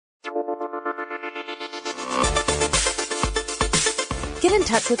Get in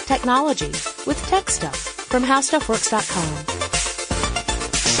touch with technology with Tech Stuff from HowStuffWorks.com.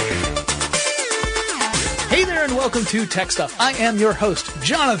 Hey there and welcome to Tech Stuff. I am your host,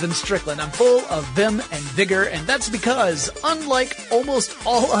 Jonathan Strickland. I'm full of vim and vigor, and that's because, unlike almost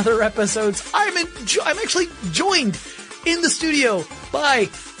all other episodes, I'm actually joined in the studio by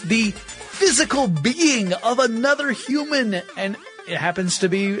the physical being of another human, and it happens to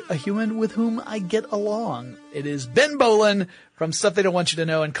be a human with whom I get along. It is Ben Bolin from Stuff They Don't Want You to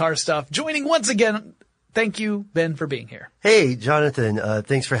Know and Car Stuff, joining once again. Thank you, Ben, for being here. Hey, Jonathan.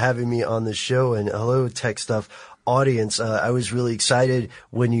 Thanks for having me on the show, and hello, Tech Stuff audience. I was really excited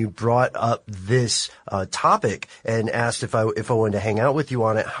when you brought up this topic and asked if I wanted to hang out with you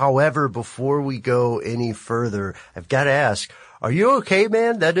on it. However, before we go any further, I've got to ask, are you okay,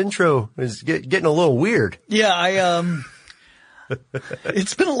 man? That intro is getting a little weird. Yeah,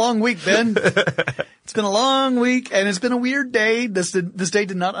 it's been a long week, Ben. It's been a long week, and it's been a weird day. This day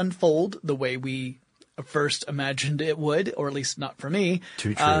did not unfold the way we first imagined it would, or at least not for me.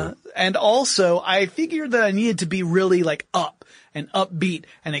 Too true. And also, I figured that I needed to be really up and upbeat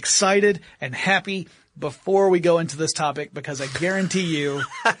and excited and happy before we go into this topic, because I guarantee you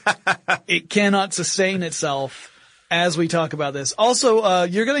it cannot sustain itself as we talk about this. Also,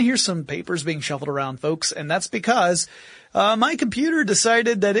 you're going to hear some papers being shuffled around, folks, and that's because my computer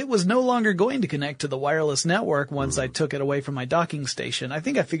decided that it was no longer going to connect to the wireless network once I took it away from my docking station. I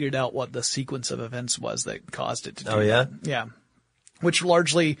think I figured out what the sequence of events was that caused it to do that. Oh, yeah? Yeah. Which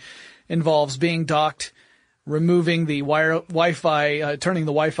largely involves being docked, removing the Wi-Fi, turning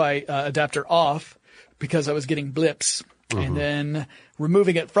the Wi-Fi adapter off because I was getting blips, and then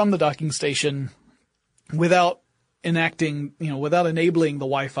removing it from the docking station without enabling the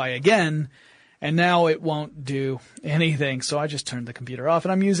Wi-Fi again. And now it won't do anything. So I just turned the computer off,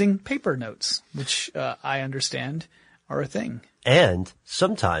 and I'm using paper notes, which I understand are a thing. And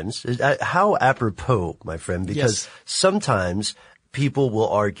sometimes, how apropos, my friend, because sometimes people will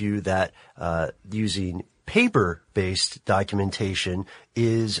argue that using paper-based documentation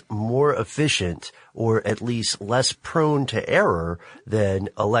is more efficient, or at least less prone to error, than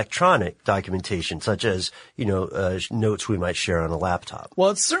electronic documentation, such as, notes we might share on a laptop.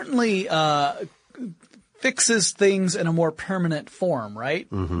 Well, it certainly fixes things in a more permanent form, right?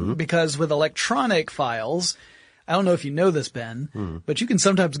 Mm-hmm. Because with electronic files, I don't know if you know this, Ben, but you can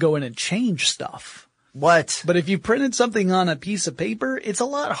sometimes go in and change stuff. What? But if you printed something on a piece of paper, it's a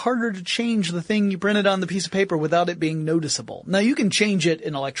lot harder to change the thing you printed on the piece of paper without it being noticeable. Now, you can change it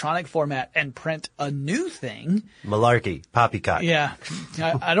in electronic format and print a new thing. Malarkey. Poppycock. Yeah.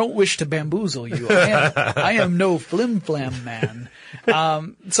 I don't wish to bamboozle you. I am no flim-flam man.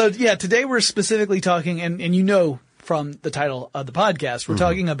 Today we're specifically talking, and from the title of the podcast, we're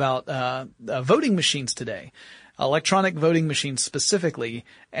talking about voting machines today. Electronic voting machines specifically,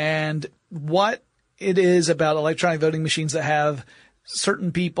 and what it is about electronic voting machines that have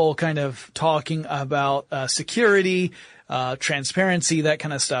certain people kind of talking about security, transparency, that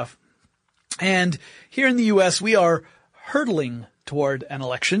kind of stuff. And here in the U.S., we are hurtling toward an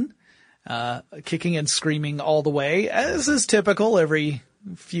election, kicking and screaming all the way, as is typical every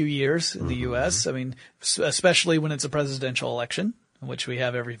few years in the U.S. I mean, especially when it's a presidential election, which we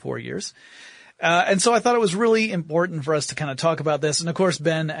have every 4 years. And so I thought it was really important for us to kind of talk about this. And of course,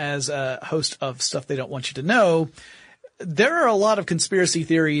 Ben, as a host of Stuff They Don't Want You to Know, there are a lot of conspiracy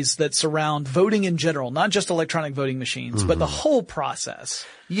theories that surround voting in general, not just electronic voting machines, but the whole process.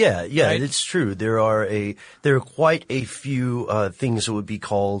 Yeah, right? It's true. There are quite a few things that would be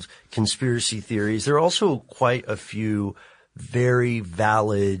called conspiracy theories. There are also quite a few very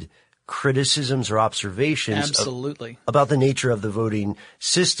valid criticisms or observations about the nature of the voting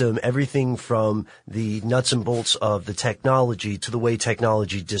system, everything from the nuts and bolts of the technology to the way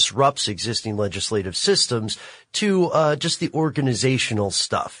technology disrupts existing legislative systems to just the organizational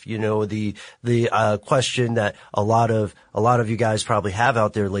stuff. The question that a lot of you guys probably have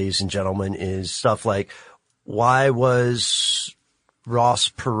out there, ladies and gentlemen, is stuff like, why was Ross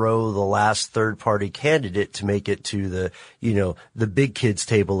Perot the last third-party candidate to make it to the big kids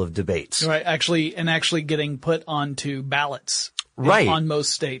table of debates? Right. Actually getting put onto ballots. Right. On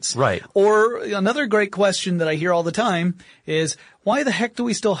most states. Right. Or another great question that I hear all the time is, why the heck do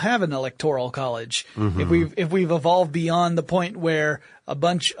we still have an electoral college? Mm-hmm. If we've evolved beyond the point where a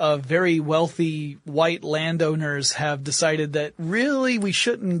bunch of very wealthy white landowners have decided that really we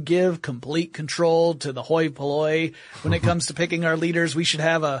shouldn't give complete control to the hoi polloi when it comes to picking our leaders. We should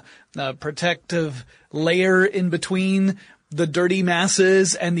have a protective layer in between the dirty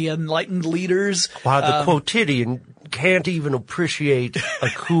masses and the enlightened leaders. Wow, the quotidian can't even appreciate a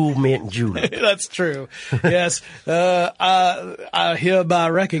cool mint julep. That's true. Yes. I hereby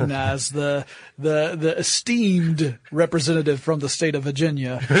recognize the esteemed representative from the state of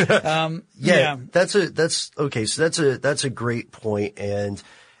Virginia. That's a great point. And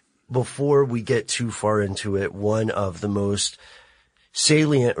before we get too far into it, one of the most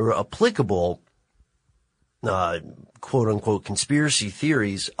salient or applicable, quote unquote conspiracy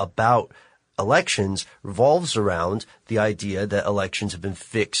theories about elections revolves around the idea that elections have been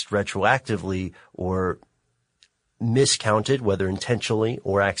fixed retroactively or miscounted, whether intentionally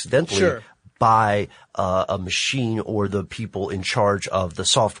or accidentally, by a machine or the people in charge of the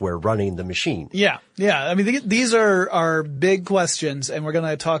software running the machine. Yeah. I mean, these are big questions, and we're going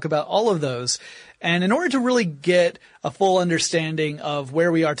to talk about all of those. And in order to really get a full understanding of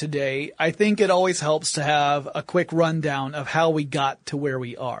where we are today, I think it always helps to have a quick rundown of how we got to where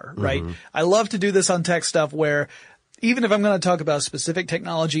we are, right? Mm-hmm. I love to do this on tech stuff where even if I'm going to talk about specific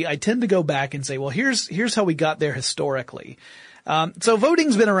technology, I tend to go back and say, well, here's how we got there historically. So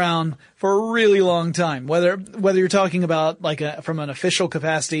voting's been around for a really long time. Whether you're talking about from an official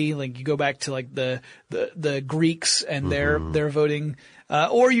capacity, like you go back to like the Greeks and their voting,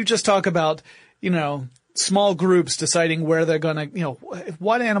 or you just talk about, small groups deciding where they're gonna,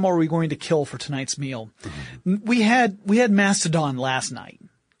 what animal are we going to kill for tonight's meal? Mm-hmm. We had Mastodon last night.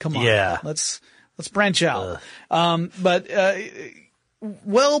 Come on. Yeah. Let's branch out. But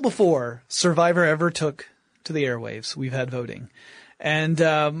well before Survivor ever took to the airwaves, we've had voting. And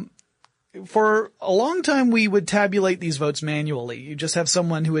for a long time, we would tabulate these votes manually. You just have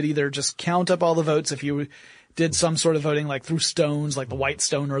someone who would either just count up all the votes if you did some sort of voting like through stones, like the white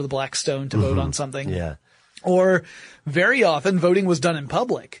stone or the black stone to vote on something. Yeah. Or very often voting was done in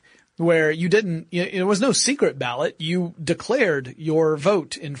public where there was no secret ballot. You declared your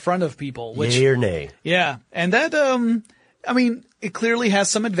vote in front of people. Yay or nay. Yeah. And that, it clearly has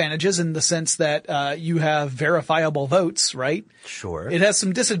some advantages in the sense that you have verifiable votes, right? Sure. It has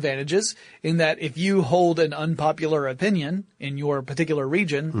some disadvantages in that if you hold an unpopular opinion in your particular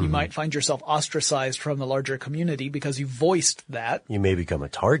region, you might find yourself ostracized from the larger community because you voiced that. You may become a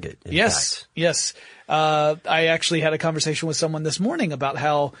target. Yes. I actually had a conversation with someone this morning about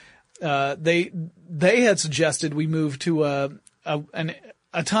how they had suggested we move to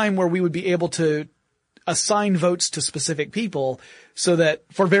a time where we would be able to assign votes to specific people so that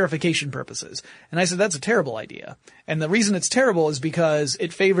for verification purposes. And I said, that's a terrible idea. And the reason it's terrible is because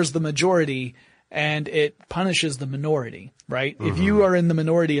it favors the majority and it punishes the minority, right? Mm-hmm. If you are in the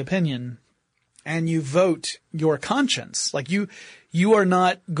minority opinion and you vote your conscience, like you are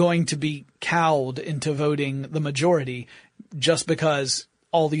not going to be cowed into voting the majority just because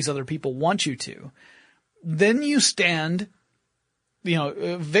all these other people want you to. Then you stand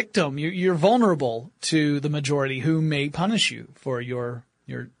victim. You're vulnerable to the majority who may punish you for your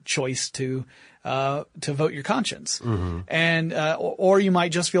choice to vote your conscience. Mm-hmm. And, or you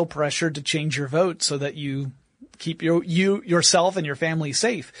might just feel pressured to change your vote so that you keep yourself and your family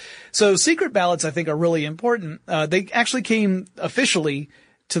safe. So secret ballots, I think, are really important. They actually came officially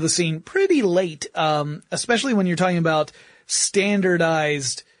to the scene pretty late, especially when you're talking about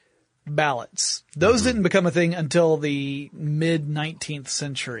standardized ballots. Those didn't become a thing until the mid-19th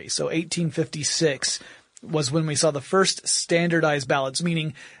century. So 1856 was when we saw the first standardized ballots,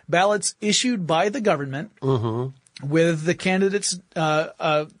 meaning ballots issued by the government with the candidates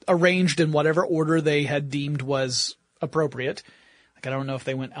arranged in whatever order they had deemed was appropriate. Like, I don't know if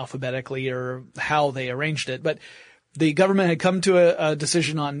they went alphabetically or how they arranged it, but the government had come to a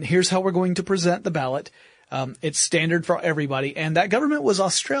decision on here's how we're going to present the ballot. It's standard for everybody, and that government was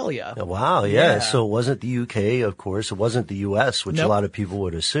Australia. Oh, wow, yeah. So it wasn't the UK, of course. It wasn't the US, which a lot of people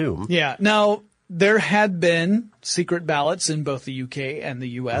would assume. Yeah. Now, there had been secret ballots in both the UK and the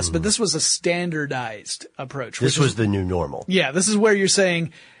US, but this was a standardized approach. This was the new normal. Yeah, this is where you're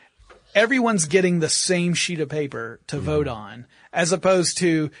saying everyone's getting the same sheet of paper to vote on, as opposed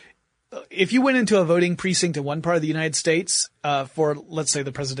to if you went into a voting precinct in one part of the United States for, let's say,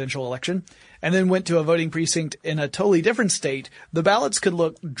 the presidential election, and then went to a voting precinct in a totally different state, the ballots could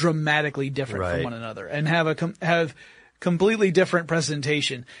look dramatically different from one another and have completely different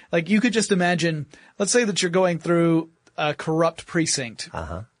presentation. Like you could just imagine, let's say that you're going through a corrupt precinct.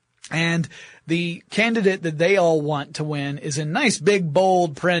 And the candidate that they all want to win is in nice big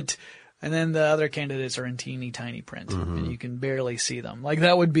bold print, and then the other candidates are in teeny tiny print, and you can barely see them. Like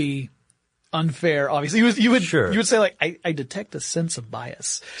that would be unfair, obviously. You would say like, I detect a sense of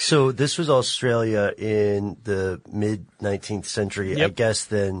bias. So this was Australia in the mid-19th century. Yep. I guess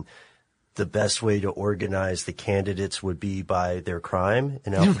then the best way to organize the candidates would be by their crime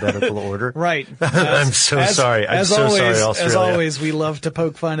in alphabetical order. Right. I'm so sorry. I'm so sorry, Australia. As always, we love to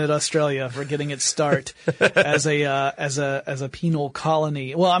poke fun at Australia for getting its start as a penal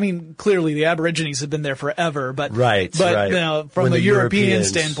colony. Well, I mean, clearly the Aborigines have been there forever, but right. You know, from When the the European Europeans-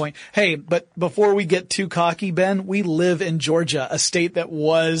 standpoint, hey, but before we get too cocky, Ben, we live in Georgia, a state that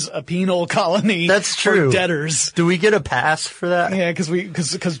was a penal colony. That's true. For debtors. Do we get a pass for that? Yeah,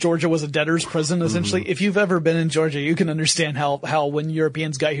 because Georgia was a debtor's prison, essentially. If you've ever been in Georgia, you can understand how when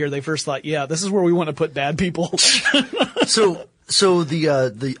Europeans got here, they first thought, yeah, this is where we want to put bad people. So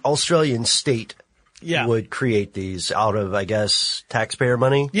the Australian state Yeah. would create these out of, I guess, taxpayer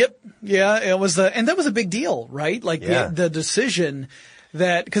money? Yep. Yeah, it was and that was a big deal, right? Like Yeah. the decision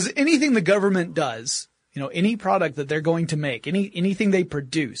that, because anything the government does, you know, any product that they're going to make, anything they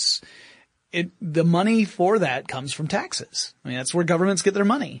produce, the money for that comes from taxes. I mean, that's where governments get their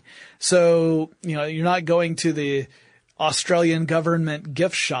money. So, you know, you're not going to the Australian government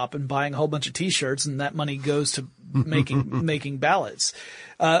gift shop and buying a whole bunch of t-shirts and that money goes to making ballots.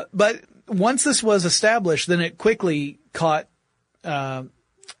 But once this was established, then it quickly caught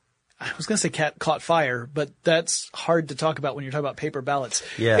fire, but that's hard to talk about when you're talking about paper ballots.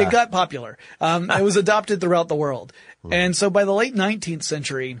 Yeah. It got popular. It was adopted throughout the world. And so by the late 19th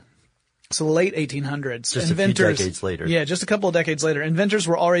century, so the late 1800s, Just a few decades later. Yeah, just a couple of decades later, inventors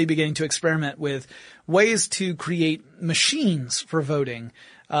were already beginning to experiment with ways to create machines for voting.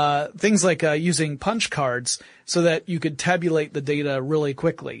 Things like using punch cards so that you could tabulate the data really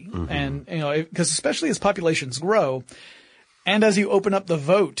quickly. And, you know, because especially as populations grow, and as you open up the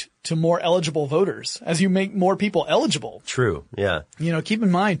vote to more eligible voters, as you make more people eligible. True. Yeah. You know, keep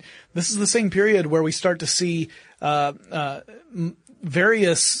in mind, this is the same period where we start to see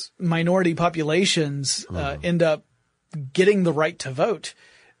various minority populations end up getting the right to vote.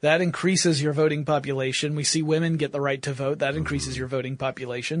 That increases your voting population. We see women get the right to vote. That increases your voting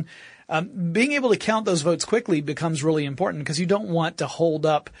population. Being able to count those votes quickly becomes really important because you don't want to hold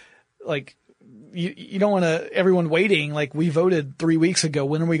up, like, you don't want everyone waiting, like, we voted 3 weeks ago.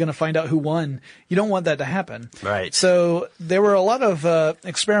 When are we going to find out who won? You don't want that to happen. Right. So there were a lot of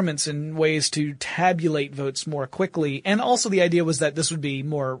experiments in ways to tabulate votes more quickly. And also the idea was that this would be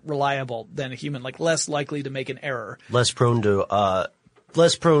more reliable than a human, like less likely to make an error. Less prone to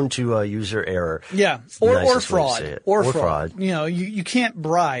user error. Yeah. It's the Or nicest way to fraud. say it. Or Or fraud. fraud. You know, you can't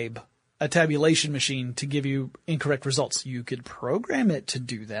bribe a tabulation machine to give you incorrect results. You could program it to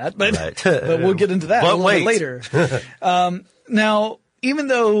do that, but, Right. but we'll get into that But a little bit later. Now, even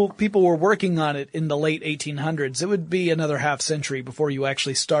though people were working on it in the late 1800s, it would be another half century before you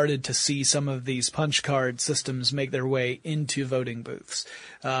actually started to see some of these punch card systems make their way into voting booths.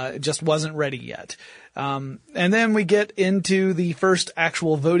 It just wasn't ready yet. And then we get into the first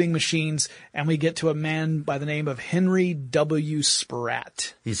actual voting machines, and we get to a man by the name of Henry W.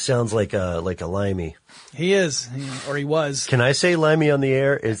 Spratt. He sounds like a limey. He is, or he was. Can I say limey on the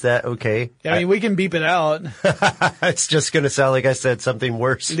air? Is that okay? I mean, we can beep it out. It's just going to sound like I said something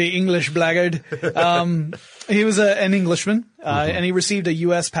worse. The English blackguard. He was an Englishman, and he received a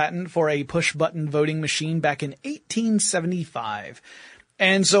U.S. patent for a push-button voting machine back in 1875.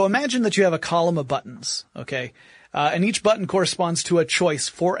 And so imagine that you have a column of buttons, okay? And each button corresponds to a choice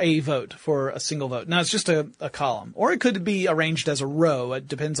for a vote, for a single vote. Now, it's just a column. Or it could be arranged as a row. It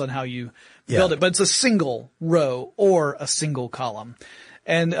depends on how you build it. But it's a single row or a single column.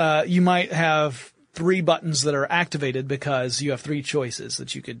 And you might have 3 buttons that are activated because you have 3 choices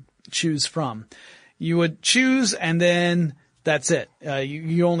that you could choose from. You would choose, and then that's it.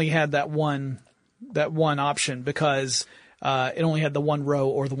 You only had that one option because it only had the one row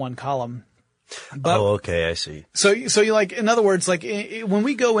or the one column. But, okay, I see. So you like, in other words, like when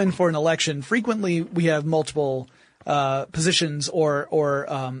we go in for an election, frequently we have multiple positions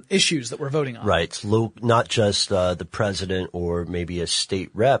or issues that we're voting on. Right. Not just the president or maybe a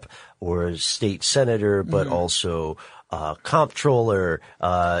state rep or a state senator, but also comptroller,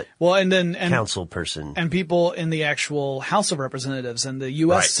 council person. And people in the actual House of Representatives and the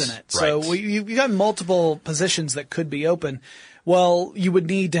U.S. Senate. So you've got multiple positions that could be open. Well, you would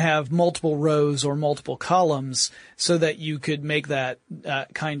need to have multiple rows or multiple columns so that you could make that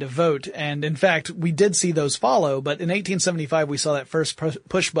kind of vote. And in fact, we did see those follow, but in 1875 we saw that first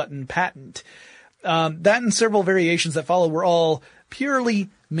push-button patent. That and several variations that follow were all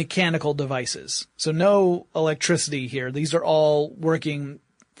purely mechanical devices. So no electricity here. These are all working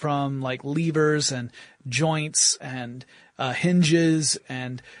from like levers and joints and hinges,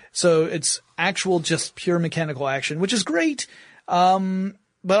 and so it's actual just pure mechanical action, which is great.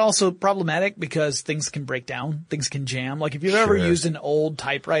 but also problematic because things can break down, things can jam. Like if you've ever used an old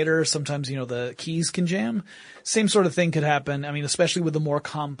typewriter, sometimes, the keys can jam. Same sort of thing could happen. I mean, especially with the more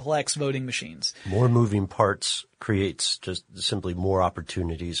complex voting machines. More moving parts creates just simply more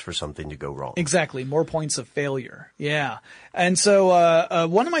opportunities for something to go wrong. Exactly. More points of failure. Yeah. And so,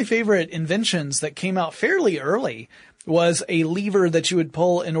 one of my favorite inventions that came out fairly early was a lever that you would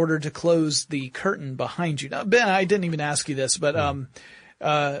pull in order to close the curtain behind you. Now, Ben, I didn't even ask you this, but,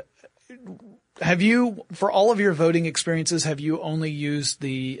 have you, for all of your voting experiences, have you only used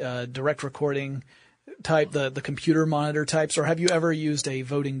the direct recording type, the computer monitor types, or have you ever used a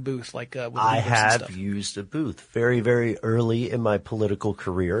voting booth like with I levers and have stuff? used a booth very, very early in my political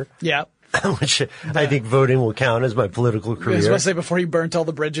career. Yeah. Which I think voting will count as my political career. I was going to say before you burnt all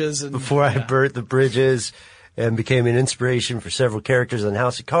the bridges. Before I burnt the bridges and became an inspiration for several characters on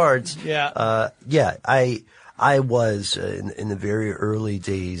House of Cards. Yeah. I was in the very early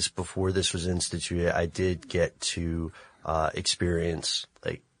days before this was instituted. I did get to experience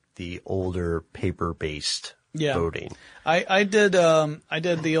like the older paper-based voting. I did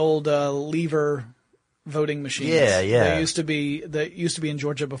the old lever voting machines. Yeah. That used to be in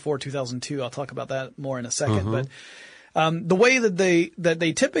Georgia before 2002. I'll talk about that more in a second. But the way that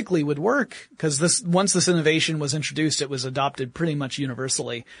they typically would work, because once this innovation was introduced, it was adopted pretty much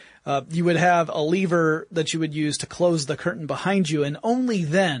universally. You would have a lever that you would use to close the curtain behind you, and only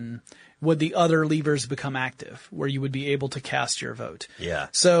then would the other levers become active, where you would be able to cast your vote. Yeah.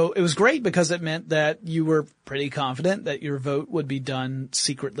 So it was great because it meant that you were pretty confident that your vote would be done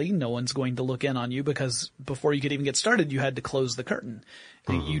secretly. No one's going to look in on you because before you could even get started, you had to close the curtain.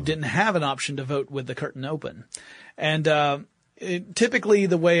 You didn't have an option to vote with the curtain open. And typically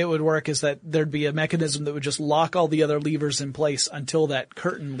the way it would work is that there'd be a mechanism that would just lock all the other levers in place until that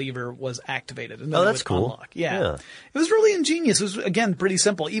curtain lever was activated. And then that's cool. Unlock. Yeah. It was really ingenious. It was, again, pretty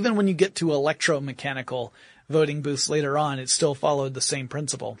simple. Even when you get to electromechanical voting booths later on, it still followed the same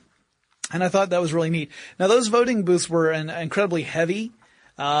principle. And I thought that was really neat. Now, those voting booths were incredibly heavy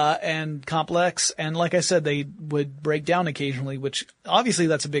and complex. And like I said, they would break down occasionally, which obviously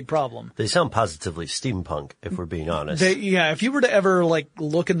that's a big problem. They sound positively steampunk, if we're being honest. If you were to ever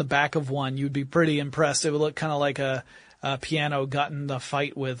look in the back of one, you'd be pretty impressed. It would look kind of like a piano got in the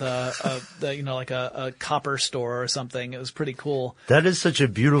fight with a copper store or something. It was pretty cool. That is such a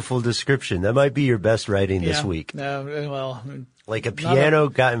beautiful description. That might be your best writing this week. No, well, like a piano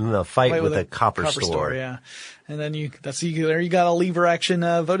got in a fight with a copper store. Yeah. And then there you got a lever action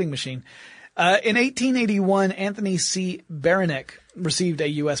voting machine. In 1881, Anthony C. Baranek received a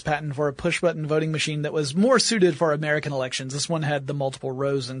U.S. patent for a push-button voting machine that was more suited for American elections. This one had the multiple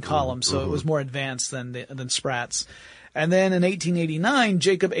rows and columns, so it was more advanced than Spratt's. And then in 1889,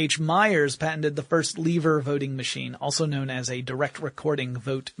 Jacob H. Myers patented the first lever voting machine, also known as a direct recording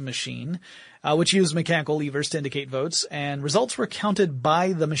vote machine, which used mechanical levers to indicate votes, and results were counted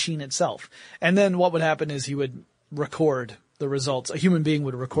by the machine itself. And then what would happen is he would record the results. A human being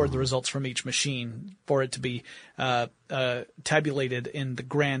would record the results from each machine for it to be tabulated in the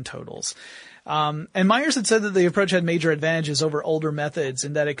grand totals. And Myers had said that the approach had major advantages over older methods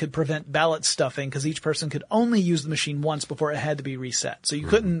in that it could prevent ballot stuffing because each person could only use the machine once before it had to be reset. So you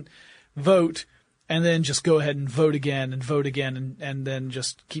couldn't vote and then just go ahead and vote again and then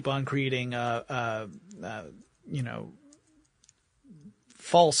just keep on creating,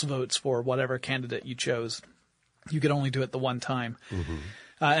 false votes for whatever candidate you chose. You could only do it the one time.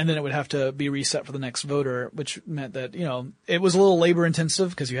 And then it would have to be reset for the next voter, which meant that, it was a little labor intensive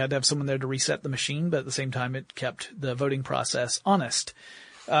because you had to have someone there to reset the machine, but at the same time it kept the voting process honest.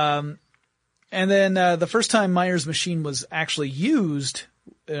 And then, the first time Myers' machine was actually used,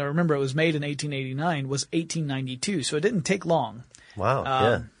 remember it was made in 1889, was 1892. So it didn't take long. Wow.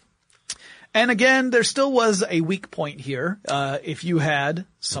 Yeah. And again, there still was a weak point here. If you had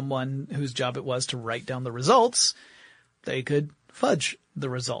someone whose job it was to write down the results, they could fudge the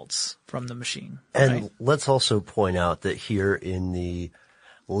results from the machine. And let's also point out that here in the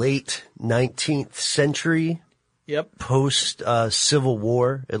late 19th century, post Civil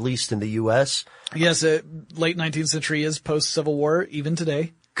War, at least in the U.S. Yes, late 19th century is post Civil War, even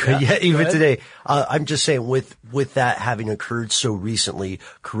today. Even today. I'm just saying with that having occurred so recently,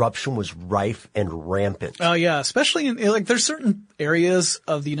 corruption was rife and rampant. Oh yeah, especially in there's certain areas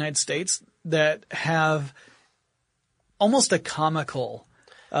of the United States that have almost a comical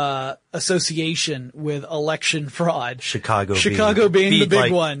association with election fraud. Chicago being the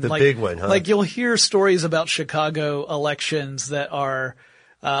big one. The big one, huh? Like you'll hear stories about Chicago elections that are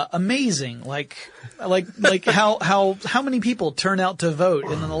amazing. Like how many people turn out to vote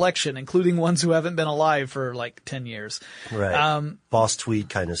in an election, including ones who haven't been alive for like 10 years. Right. Boss tweed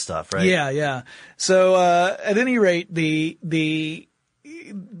kind of stuff, right? Yeah. So, at any rate, this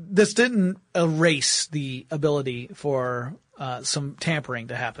didn't erase the ability for some tampering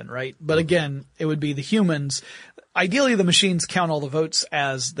to happen, right? But again, it would be the humans. Ideally, the machines count all the votes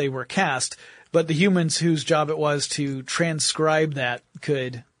as they were cast, but the humans whose job it was to transcribe that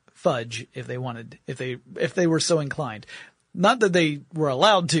could fudge if they wanted, if they were so inclined. Not that they were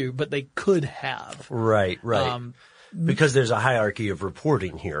allowed to, but they could have. Right. Because there's a hierarchy of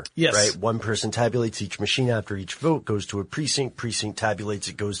reporting here. Yes. Right? One person tabulates each machine after each vote, goes to a precinct tabulates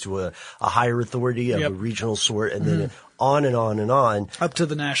it, goes to a higher authority of a regional sort, and then on and on and on. Up to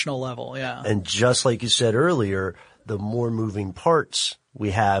the national level, yeah. And just like you said earlier, the more moving parts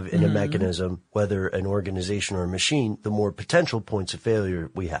we have in a mechanism, whether an organization or a machine, the more potential points of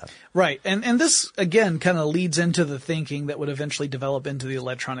failure we have. Right. And this, again, kind of leads into the thinking that would eventually develop into the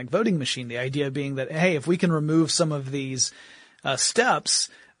electronic voting machine. The idea being that, hey, if we can remove some of these steps,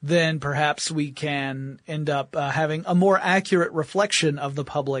 then perhaps we can end up having a more accurate reflection of the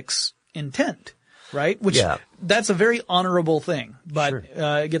public's intent, right? Which that's a very honorable thing, but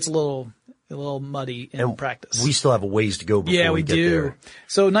it gets a little muddy in practice. We still have a ways to go before we get there.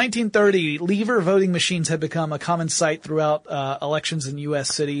 So 1930, lever voting machines had become a common sight throughout elections in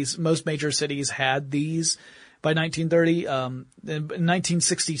U.S. cities. Most major cities had these by 1930. In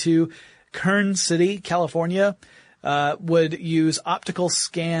 1962, Kern City, California, would use optical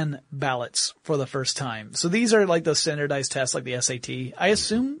scan ballots for the first time. So these are like those standardized tests like the SAT. I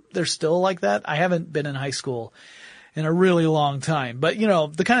assume they're still like that. I haven't been in high school in a really long time. But,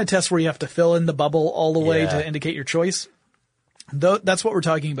 the kind of test where you have to fill in the bubble all the way to indicate your choice, that's what we're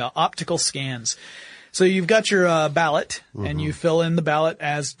talking about, optical scans. So you've got your ballot, and you fill in the ballot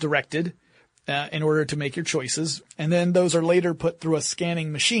as directed in order to make your choices. And then those are later put through a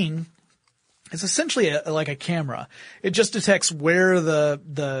scanning machine. It's essentially like a camera. It just detects where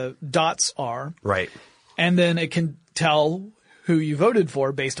the dots are. Right. And then it can tell who you voted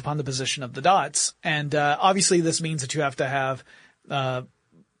for based upon the position of the dots. And obviously this means that you have to have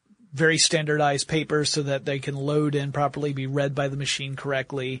very standardized papers so that they can load in properly, be read by the machine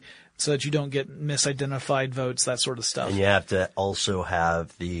correctly, so that you don't get misidentified votes, that sort of stuff. And you have to also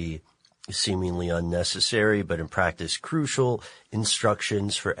have the seemingly unnecessary, but in practice crucial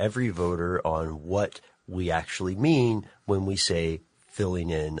instructions for every voter on what we actually mean when we say filling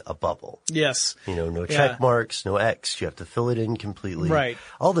in a bubble. Yes. No check marks, no X. You have to fill it in completely. Right.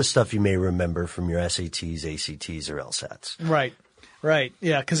 All the stuff you may remember from your SATs, ACTs, or LSATs. Right.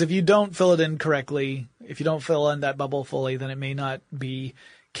 Yeah, because if you don't fill it in correctly, if you don't fill in that bubble fully, then it may not be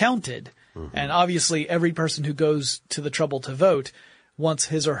counted. And obviously every person who goes to the trouble to vote wants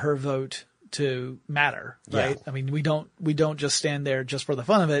his or her vote to matter, right? Yeah. I mean, we don't just stand there just for the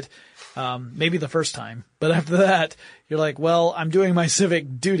fun of it. Maybe the first time, but after that, you're like, well, I'm doing my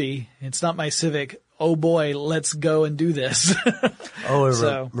civic duty. It's not my civic, oh boy, let's go and do this.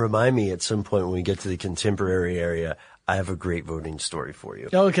 Remind me at some point when we get to the contemporary area, I have a great voting story for you.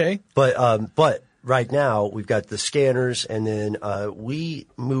 Okay. But right now we've got the scanners, and then we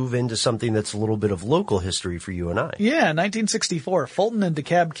move into something that's a little bit of local history for you and I. Yeah, 1964, Fulton and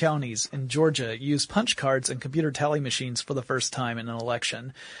DeKalb counties in Georgia used punch cards and computer tally machines for the first time in an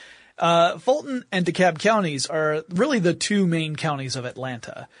election. Fulton and DeKalb counties are really the two main counties of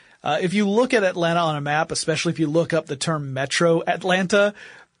Atlanta. If you look at Atlanta on a map, especially if you look up the term Metro Atlanta,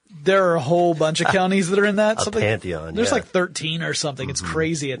 there are a whole bunch of counties that are in that. Pantheon. There's like 13 or something. It's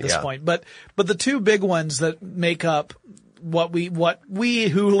crazy at this point. But the two big ones that make up what we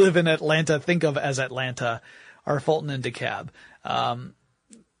who live in Atlanta think of as Atlanta are Fulton and DeKalb.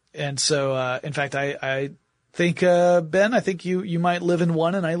 And so, in fact, I think, Ben, I think you might live in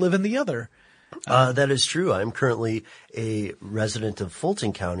one and I live in the other. That is true. I'm currently a resident of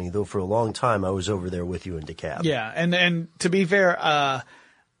Fulton County, though for a long time I was over there with you in DeKalb. Yeah. And to be fair,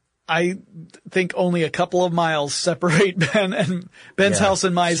 I think only a couple of miles separate Ben's house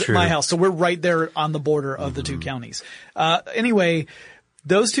and my house. So we're right there on the border of the two counties. Anyway,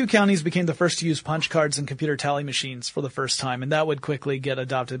 those two counties became the first to use punch cards and computer tally machines for the first time, and that would quickly get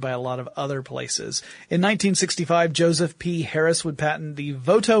adopted by a lot of other places. In 1965, Joseph P. Harris would patent the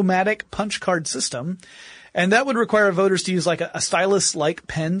Votomatic punch card system, and that would require voters to use like a stylus-like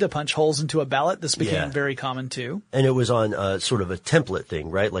pen to punch holes into a ballot. This became very common too. And it was on sort of a template thing,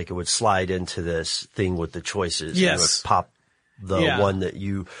 right? Like it would slide into this thing with the choices. Yes. And it would pop the one that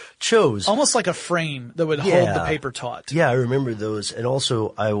you chose. Almost like a frame that would hold the paper taut. Yeah, I remember those. And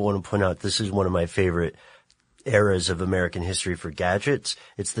also, I want to point out, this is one of my favorite eras of American history for gadgets.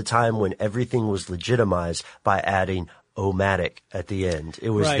 It's the time when everything was legitimized by adding "omatic" at the end. It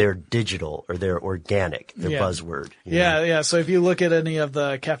was their digital or their organic, their buzzword. Yeah. So if you look at any of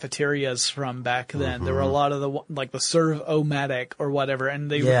the cafeterias from back then, there were a lot of the serve-o-matic or whatever,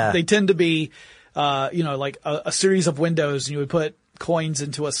 and they tend to be, like a series of windows, and you would put coins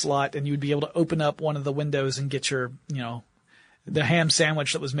into a slot, and you would be able to open up one of the windows and get your, the ham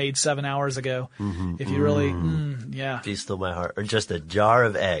sandwich that was made 7 hours ago. If you really, Feast of my heart. Or just a jar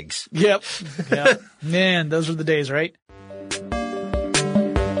of eggs. Yep. Man, those were the days, right?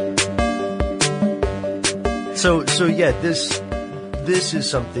 So yeah, this is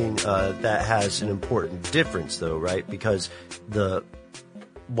something, that has an important difference though, right? Because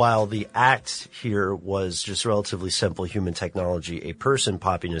while the act here was just relatively simple human technology, a person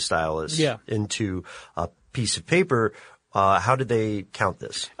popping a stylus into a piece of paper, how did they count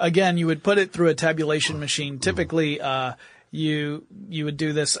this? Again, you would put it through a tabulation machine. Typically, you would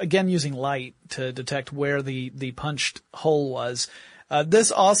do this again using light to detect where the punched hole was.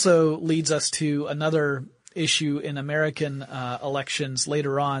 This also leads us to another issue in American elections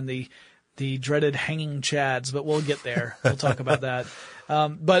later on, the dreaded hanging chads, but we'll get there. We'll talk about that.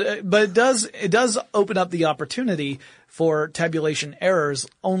 But it does open up the opportunity for tabulation errors,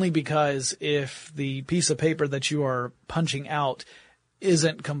 only because if the piece of paper that you are punching out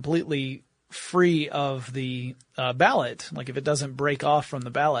isn't completely free of the ballot, like if it doesn't break off from the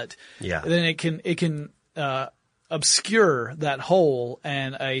ballot, then it can obscure that hole,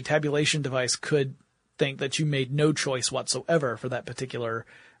 and a tabulation device could think that you made no choice whatsoever for that particular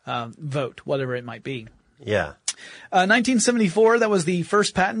vote, whatever it might be. Yeah. 1974, that was the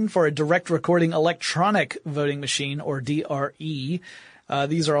first patent for a direct recording electronic voting machine, or DRE.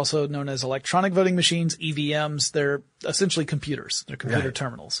 These are also known as electronic voting machines, EVMs. They're essentially computers. They're computer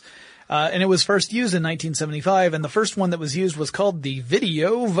terminals. And it was first used in 1975, and the first one that was used was called the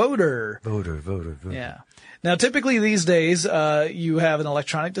video voter. Voter. Yeah. Now, typically these days, you have an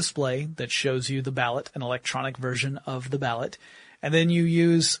electronic display that shows you the ballot, an electronic version of the ballot, and then you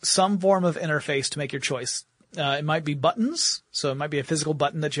use some form of interface to make your choice. It might be buttons, so it might be a physical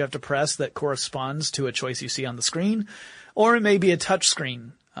button that you have to press that corresponds to a choice you see on the screen, or it may be a touch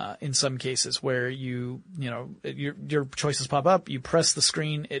screen, in some cases where your choices pop up, you press the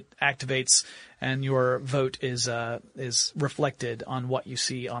screen, it activates, and your vote is reflected on what you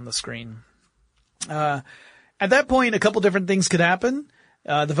see on the screen. At that point, a couple different things could happen.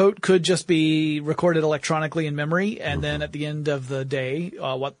 The vote could just be recorded electronically in memory, and then at the end of the day,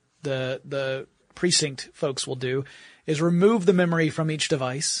 what the precinct folks will do is remove the memory from each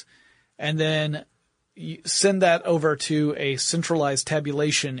device, and then you send that over to a centralized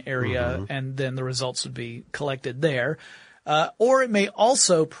tabulation area, and then the results would be collected there. Or it may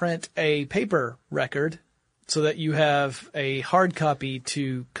also print a paper record so that you have a hard copy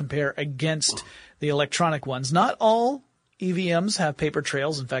to compare against the electronic ones. Not all EVMs have paper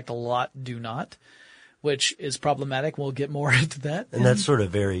trails. In fact, a lot do not, which is problematic. We'll get more into that. And that sort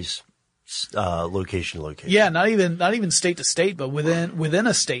of varies location to location. Yeah, not even state to state, but within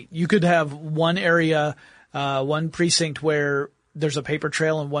a state. You could have one area, one precinct where there's a paper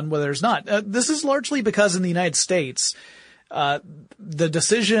trail and one where there's not. This is largely because in the United States, the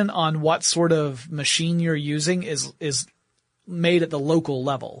decision on what sort of machine you're using is made at the local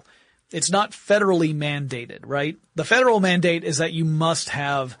level. It's not federally mandated, right? The federal mandate is that you must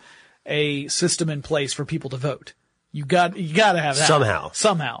have a system in place for people to vote. You got to have that.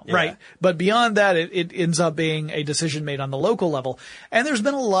 Somehow, yeah. Right? But beyond that, it ends up being a decision made on the local level. And there's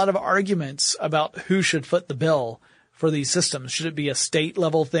been a lot of arguments about who should foot the bill for these systems. Should it be a state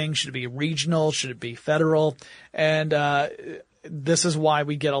level thing? Should it be regional? Should it be federal? And, this is why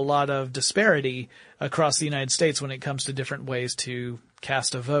we get a lot of disparity across the United States when it comes to different ways to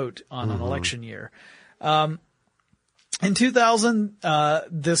cast a vote on an election year. In 2000,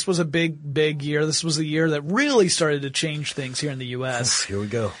 this was a big year. This was the year that really started to change things here in the U.S. Here we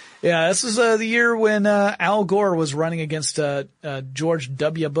go. Yeah, this was the year when Al Gore was running against George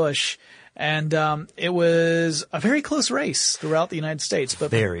W. Bush. And it was a very close race throughout the United States,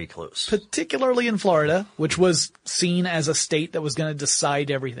 but very close, particularly in Florida, which was seen as a state that was going to decide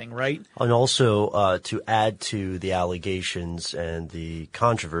everything, right? And also, to add to the allegations and the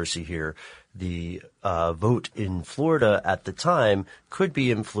controversy here, the vote in Florida at the time could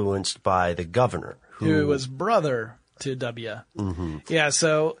be influenced by the governor, who was brother to W. Mm-hmm. Yeah,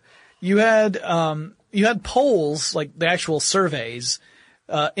 so you had polls, like the actual surveys,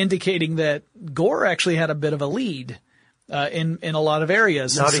 indicating that Gore actually had a bit of a lead in a lot of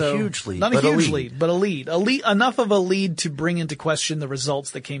areas. Not a huge lead, but a lead. Enough of a lead to bring into question the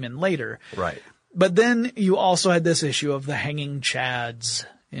results that came in later. Right. But then you also had this issue of the hanging chads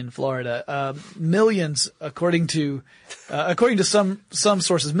in Florida. Millions, according to some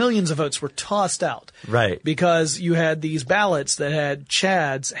sources, millions of votes were tossed out. Right. Because you had these ballots that had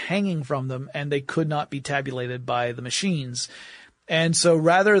chads hanging from them and they could not be tabulated by the machines. And so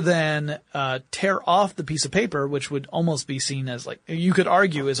rather than tear off the piece of paper, which would almost be seen as like, you could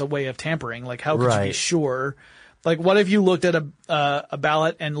argue as a way of tampering, like how could you be sure? Like what if you looked at a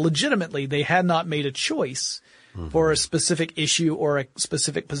ballot and legitimately they had not made a choice for a specific issue or a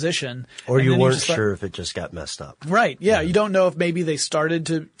specific position. Or you weren't sure if it just got messed up. Right. Yeah. You don't know if maybe they started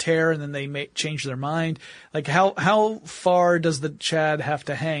to tear and then they change their mind. Like how far does the Chad have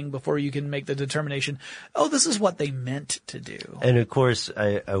to hang before you can make the determination, oh, this is what they meant to do? And of course,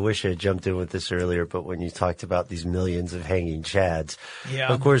 I wish I had jumped in with this earlier, but when you talked about these millions of hanging Chads,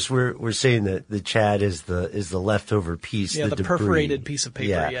 of course we're saying that the Chad is the leftover piece, the debris. Perforated piece of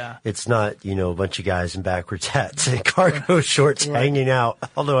paper. Yeah. It's not, a bunch of guys in backwards hats and cargo shorts hanging out,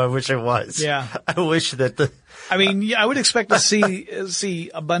 although I wish it was. Yeah. I wish that I would expect to see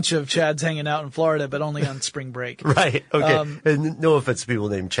a bunch of Chads hanging out in Florida, but only on spring break. Right. Okay. And no offense to people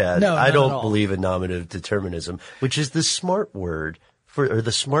named Chad. No, I don't believe in nominative determinism, which is the smart word or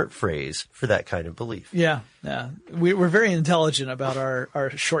the smart phrase for that kind of belief. Yeah. Yeah. We're very intelligent about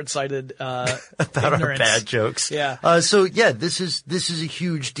our short-sighted, about ignorance. our bad jokes. Yeah. This is a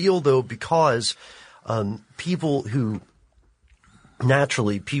huge deal though, because people who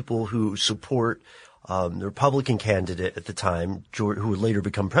support the Republican candidate at the time, who would later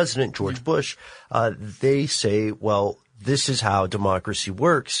become president, George Bush, they say, well, this is how democracy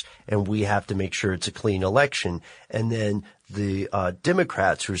works, and we have to make sure it's a clean election. And then the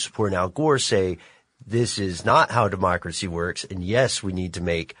Democrats who support Al Gore say, this is not how democracy works, and yes, we need to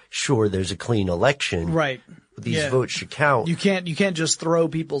make sure there's a clean election. Right. These votes should count. You can't just throw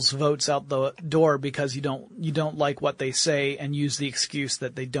people's votes out the door because you don't like what they say and use the excuse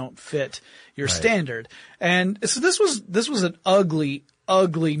that they don't fit your standard. And so this was an ugly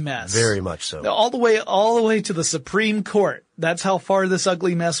mess. Very much so. All the way to the Supreme Court. That's how far this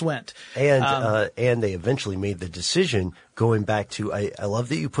ugly mess went. And they eventually made the decision going back to, I love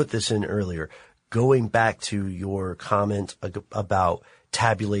that you put this in earlier, going back to your comment about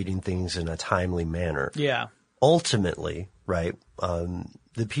tabulating things in a timely manner. Yeah. Ultimately, right,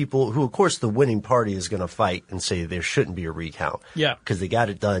 the people who, of course, the winning party is going to fight and say there shouldn't be a recount. Yeah. Because they got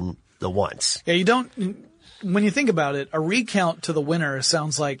it done the once. Yeah, when you think about it, a recount to the winner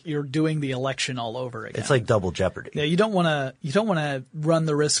sounds like you're doing the election all over again. It's like double jeopardy. Yeah, you don't want to run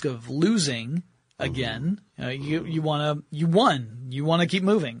the risk of losing again. You won. You want to keep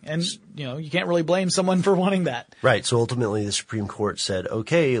moving. And, you can't really blame someone for wanting that. Right. So ultimately the Supreme Court said,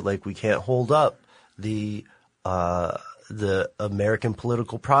 okay, like we can't hold up the American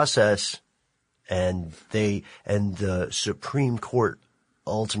political process, and the Supreme Court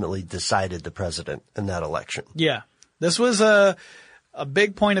ultimately decided the president in that election. Yeah. This was a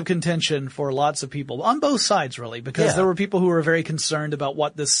big point of contention for lots of people on both sides, really, because there were people who were very concerned about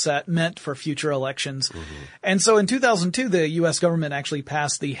what this meant for future elections. Mm-hmm. And so in 2002, the U.S. government actually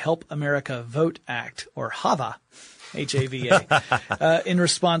passed the Help America Vote Act, or HAVA, H-A-V-A, in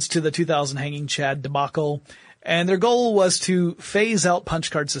response to the 2000 hanging Chad debacle. And their goal was to phase out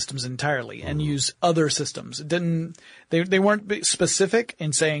punch card systems entirely and use other systems. They weren't specific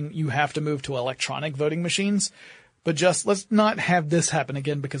in saying you have to move to electronic voting machines, but just let's not have this happen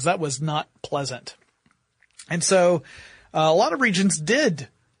again because that was not pleasant. And so a lot of regions did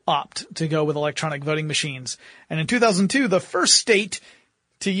opt to go with electronic voting machines. And in 2002, the first state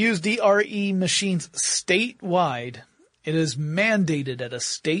to use DRE machines statewide, it is mandated at a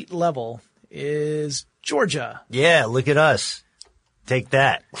state level, is Georgia. Yeah, look at us. Take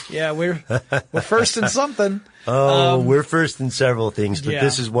that. Yeah, we're first in something. We're first in several things, but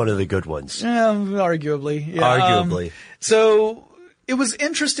this is one of the good ones. Yeah, arguably. Yeah. Arguably. So it was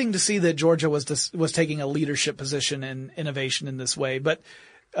interesting to see that Georgia was taking a leadership position in innovation in this way. But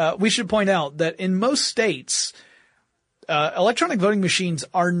we should point out that in most states, electronic voting machines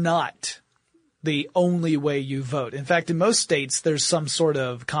are not the only way you vote. In fact, in most states, there's some sort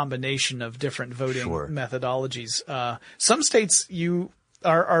of combination of different voting methodologies. Some states you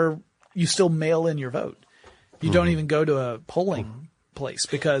still mail in your vote. You don't even go to a polling place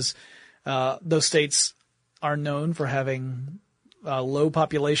because those states are known for having low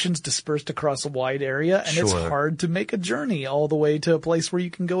populations dispersed across a wide area, and it's hard to make a journey all the way to a place where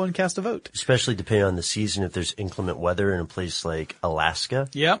you can go and cast a vote. Especially depending on the season, if there's inclement weather in a place like Alaska.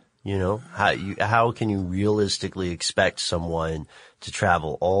 Yep. How can you realistically expect someone to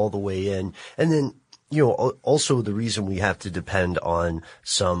travel all the way in? And then also the reason we have to depend on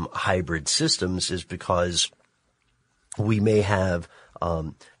some hybrid systems is because we may have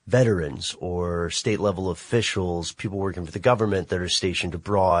veterans or state-level officials, people working for the government that are stationed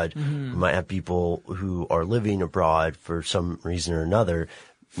abroad. We might have people who are living abroad for some reason or another.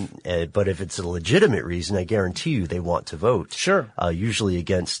 But if it's a legitimate reason, I guarantee you they want to vote. Sure. Usually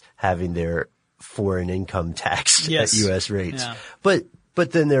against having their foreign income taxed Yes. at U.S. rates. Yeah.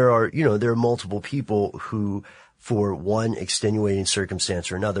 But then there are multiple people who, for one extenuating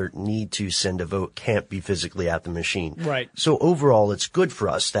circumstance or another, need to send a vote, can't be physically at the machine. Right. So overall, it's good for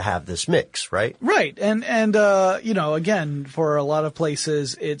us to have this mix, right? Right. And again, for a lot of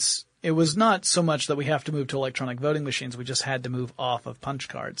places, it was not so much that we have to move to electronic voting machines. We just had to move off of punch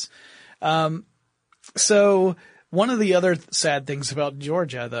cards. So one of the other sad things about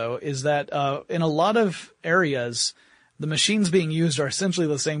Georgia, though, is that in a lot of areas, the machines being used are essentially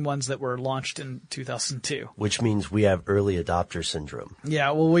the same ones that were launched in 2002. Which means we have early adopter syndrome. Yeah,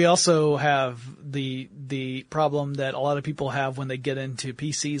 well, we also have the problem that a lot of people have when they get into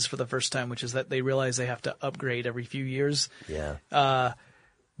PCs for the first time, which is that they realize they have to upgrade every few years. Yeah.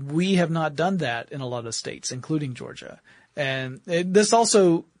 We have not done that in a lot of states, including Georgia. And this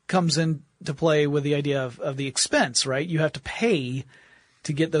also comes into play with the idea of the expense, right? You have to pay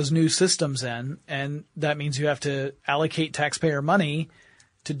to get those new systems in, and that means you have to allocate taxpayer money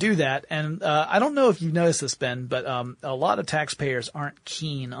to do that. And I don't know if you've noticed this, Ben, but a lot of taxpayers aren't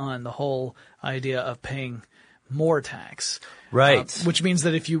keen on the whole idea of paying more tax. Right. Which means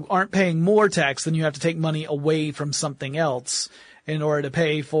that if you aren't paying more tax, then you have to take money away from something else in order to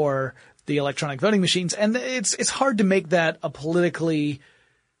pay for the electronic voting machines. And it's hard to make that a politically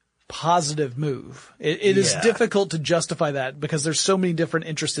positive move. It is difficult to justify that because there's so many different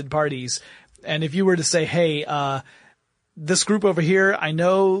interested parties. And if you were to say, hey, this group over here, I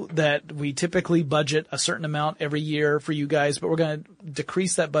know that we typically budget a certain amount every year for you guys, but we're going to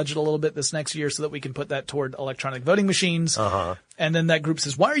decrease that budget a little bit this next year so that we can put that toward electronic voting machines. And then that group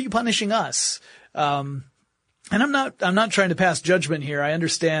says, why are you punishing us? And I'm not trying to pass judgment here. I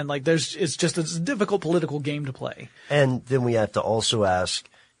understand, it's a difficult political game to play. And then we have to also ask,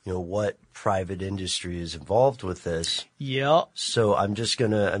 what private industry is involved with this. Yeah. So I don't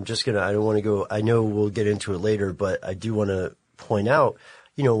want to go, I know we'll get into it later, but I do want to point out,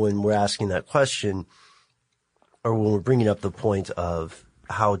 when we're asking that question, or when we're bringing up the point of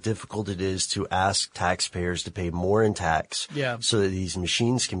how difficult it is to ask taxpayers to pay more in tax so that these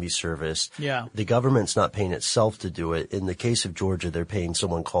machines can be serviced. Yeah. The government's not paying itself to do it. In the case of Georgia, they're paying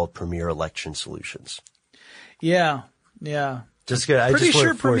someone called Premier Election Solutions. Yeah. Yeah. Pretty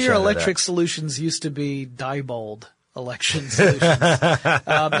sure Premier Electric Solutions used to be Diebold Election Solutions.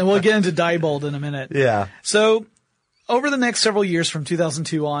 And we'll get into Diebold in a minute. Yeah. So over the next several years from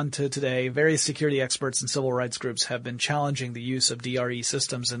 2002 on to today, various security experts and civil rights groups have been challenging the use of DRE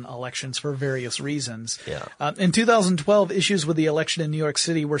systems in elections for various reasons. Yeah. In 2012, issues with the election in New York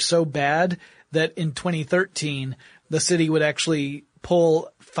City were so bad that in 2013, the city would actually pull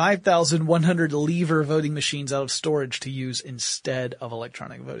 5,100 lever voting machines out of storage to use instead of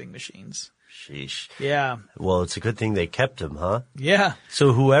electronic voting machines. Sheesh. Yeah. Well, it's a good thing they kept them, huh? Yeah.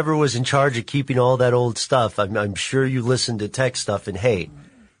 So whoever was in charge of keeping all that old stuff, I'm sure you listened to tech stuff and hey,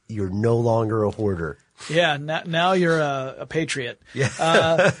 you're no longer a hoarder. Yeah, now you're a patriot.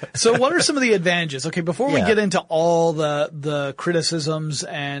 Yeah. So what are some of the advantages? Okay, before we get into all the criticisms,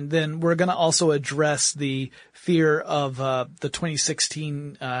 and then we're going to also address the fear of the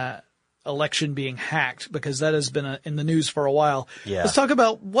 2016 election being hacked, because that has been in the news for a while. Yeah. Let's talk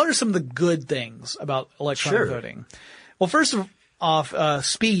about what are some of the good things about electronic voting. Well, first off,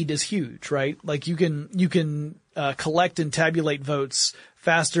 speed is huge, right? Like you can collect and tabulate votes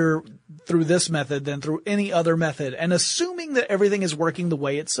faster through this method than through any other method. And assuming that everything is working the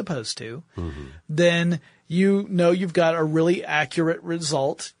way it's supposed to, then you've got a really accurate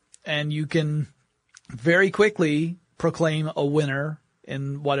result, and you can very quickly proclaim a winner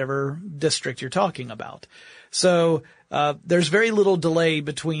in whatever district you're talking about. So there's very little delay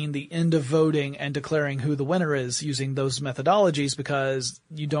between the end of voting and declaring who the winner is using those methodologies, because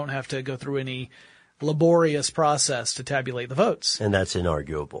you don't have to go through any laborious process to tabulate the votes. And that's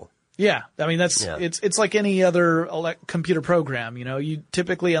inarguable. Yeah. I mean, it's like any other computer program. You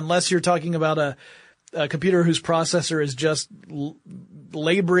typically, unless you're talking about a computer whose processor is just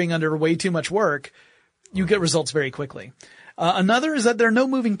laboring under way too much work, you get results very quickly. Another is that there are no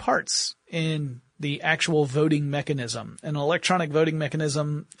moving parts in the actual voting mechanism. An electronic voting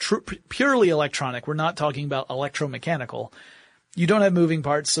mechanism, purely electronic. We're not talking about electromechanical. You don't have moving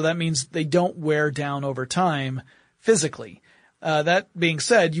parts, so that means they don't wear down over time physically. That being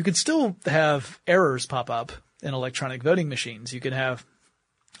said, you could still have errors pop up in electronic voting machines. You could have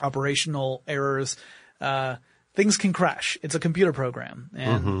operational errors. Things can crash. It's a computer program.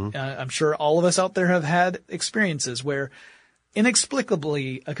 And I'm sure all of us out there have had experiences where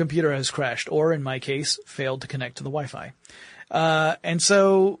inexplicably a computer has crashed, or in my case, failed to connect to the Wi-Fi. And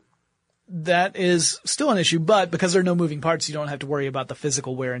so that is still an issue, but because there are no moving parts, you don't have to worry about the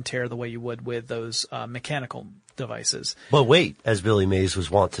physical wear and tear the way you would with those mechanical devices. But wait, as Billy Mays was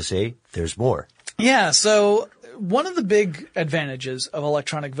wont to say, there's more. Yeah, so one of the big advantages of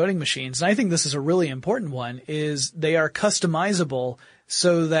electronic voting machines, and I think this is a really important one, is they are customizable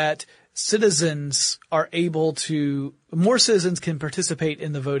so that more citizens can participate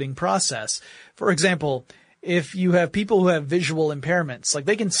in the voting process. For example, if you have people who have visual impairments, like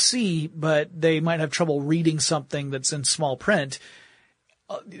they can see, but they might have trouble reading something that's in small print,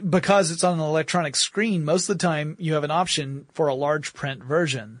 because it's on an electronic screen, most of the time you have an option for a large print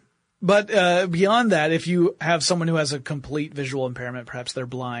version. But beyond that, if you have someone who has a complete visual impairment, perhaps they're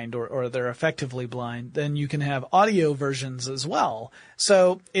blind or they're effectively blind, then you can have audio versions as well.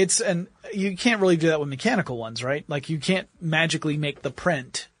 So you can't really do that with mechanical ones, right? Like you can't magically make the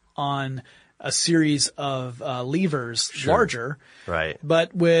print on a series of levers larger. Right.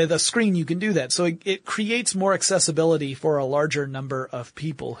 But with a screen, you can do that. So it creates more accessibility for a larger number of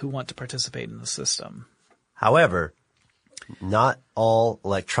people who want to participate in the system. However, not all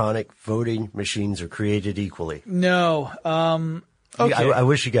electronic voting machines are created equally. No. Okay. I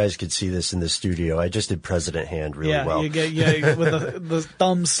wish you guys could see this in the studio. I just did president hand really well. With the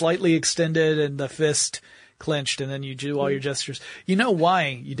thumb slightly extended and the fist clenched, and then you do all your gestures. You know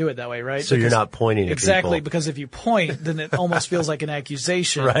why you do it that way, right? So you're not pointing at exactly, people. Because if you point, then it almost feels like an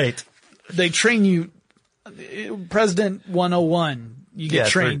accusation. Right. They train you, President 101, you get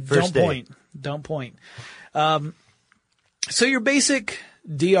trained. Don't point. Don't point. So your basic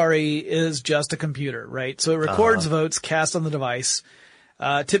DRE is just a computer, right? So it records votes cast on the device.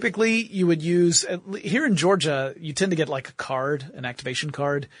 Typically you would use, here in Georgia, you tend to get like a card, an activation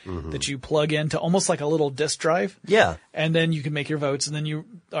card that you plug into almost like a little disk drive. Yeah. And then you can make your votes, and then you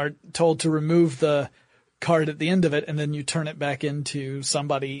are told to remove the card at the end of it, and then you turn it back into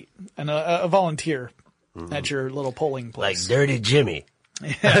somebody, a volunteer at your little polling place. Like Dirty Jimmy.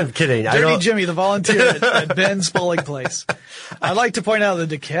 Yeah. I'm kidding. Dirty Jimmy, the volunteer at Ben's polling place. I'd like to point out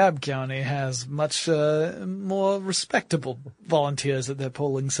that DeKalb County has much more respectable volunteers at their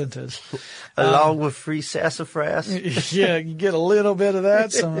polling centers. Along with free sassafras? Yeah, you get a little bit of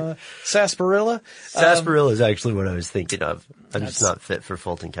that, some sarsaparilla. Sarsaparilla is actually what I was thinking of. I'm just not fit for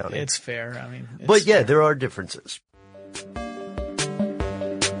Fulton County. It's fair. I mean, but yeah, there are differences.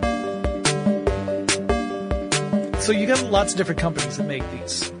 So you got lots of different companies that make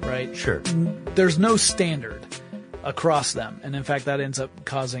these, right? Sure. There's no standard across them. And in fact, that ends up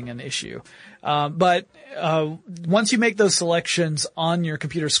causing an issue. But once you make those selections on your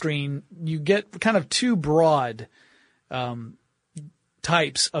computer screen, you get kind of two broad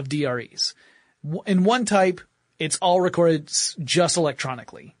types of DREs. In one type, it's all recorded just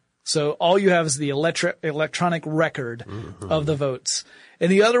electronically. So all you have is the electronic record of the votes. In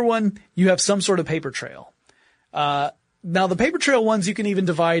the other one, you have some sort of paper trail. Now the paper trail ones you can even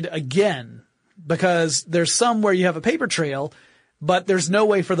divide again, because there's some where you have a paper trail, but there's no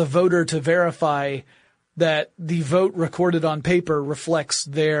way for the voter to verify that the vote recorded on paper reflects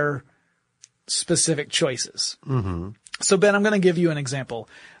their specific choices. So Ben, I'm going to give you an example.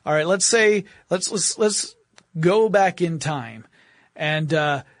 All right, let's go back in time,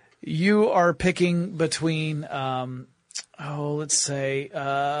 and you are picking between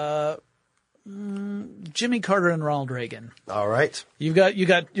Jimmy Carter and Ronald Reagan. All right. You got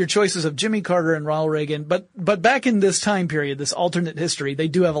your choices of Jimmy Carter and Ronald Reagan, but back in this time period, this alternate history, they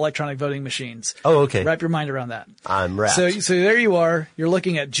do have electronic voting machines. Oh, okay. Wrap your mind around that. I'm wrapped. So there you are. You're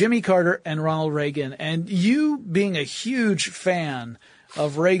looking at Jimmy Carter and Ronald Reagan, and you being a huge fan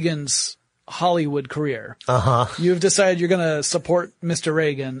of Reagan's Hollywood career. You've decided you're going to support Mr.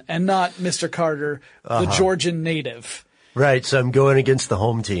 Reagan and not Mr. Carter, the Georgian native. Right, so I'm going against the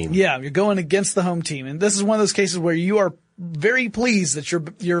home team. Yeah, you're going against the home team. And this is one of those cases where you are very pleased that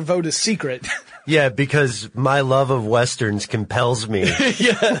your vote is secret. Yeah, because my love of Westerns compels me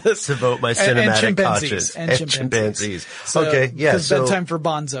to vote my cinematic conscience. And chimpanzees. So, okay, yeah. Because bedtime for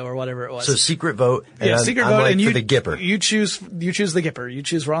Bonzo or whatever it was. So secret vote. And secret I'm vote. like And for the Gipper. You choose the Gipper. You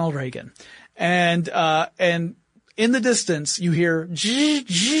choose Ronald Reagan. And in the distance you hear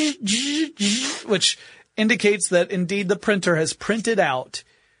which indicates that indeed the printer has printed out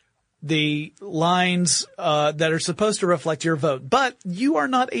the lines that are supposed to reflect your vote, but you are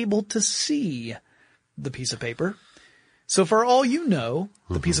not able to see the piece of paper. So for all you know,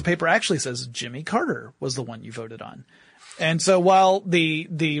 the piece of paper actually says Jimmy Carter was the one you voted on. And so while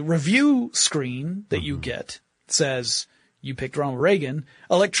the review screen that you get says you picked Ronald Reagan,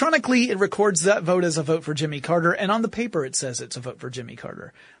 electronically it records that vote as a vote for Jimmy Carter, and on the paper it says it's a vote for Jimmy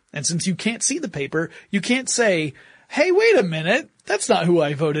Carter. And since you can't see the paper, you can't say, hey, wait a minute, that's not who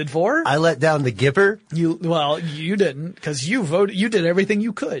I voted for. I let down the Gipper? You didn't, because you did everything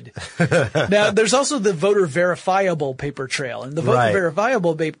you could. Now, there's also the voter verifiable paper trail. And the voter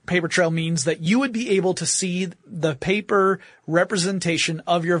verifiable paper trail means that you would be able to see the paper representation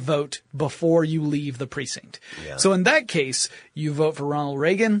of your vote before you leave the precinct. Yeah. So in that case, you vote for Ronald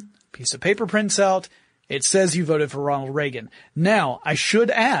Reagan, piece of paper prints out, it says you voted for Ronald Reagan. Now, I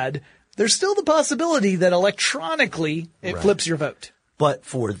should add, there's still the possibility that electronically it flips your vote. But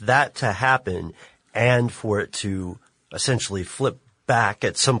for that to happen and for it to essentially flip back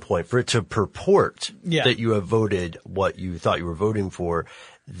at some point, for it to purport that you have voted what you thought you were voting for,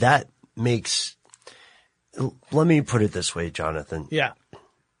 that makes – let me put it this way, Jonathan. Yeah.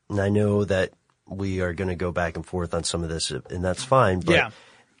 And I know that we are going to go back and forth on some of this, and that's fine. But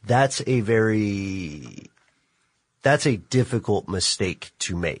that's a difficult mistake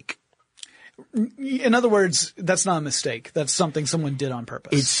to make. In other words, that's not a mistake. That's something someone did on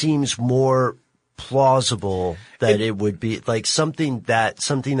purpose. It seems more plausible that it would be like something that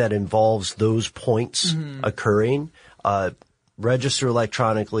involves those points occurring. Register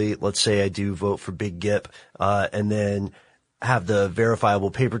electronically. Let's say I do vote for Big Gip, and then have the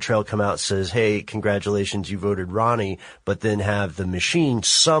verifiable paper trail come out, says, hey, congratulations, you voted Ronnie, but then have the machine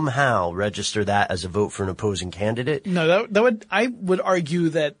somehow register that as a vote for an opposing candidate. No, I would argue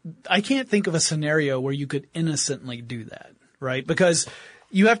that I can't think of a scenario where you could innocently do that, right? Because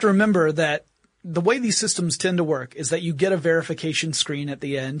you have to remember that the way these systems tend to work is that you get a verification screen at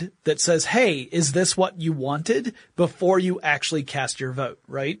the end that says, hey, is this what you wanted, before you actually cast your vote,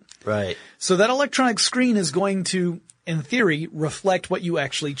 right? Right. So that electronic screen is going to, in theory, reflect what you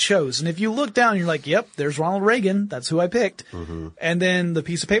actually chose. And if you look down, you're like, yep, there's Ronald Reagan. That's who I picked. And then the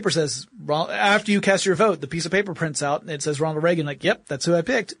piece of paper says, after you cast your vote, the piece of paper prints out and it says Ronald Reagan. Like, yep, that's who I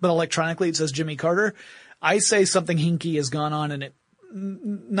picked. But electronically it says Jimmy Carter. I say something hinky has gone on, and it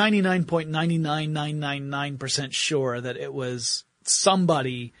 99.99999% sure that it was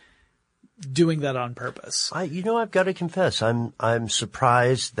somebody doing that on purpose. I've got to confess, I'm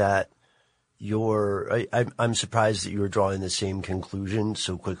surprised that I'm surprised that you were drawing the same conclusion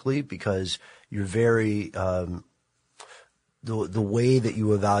so quickly, because you're very, the way that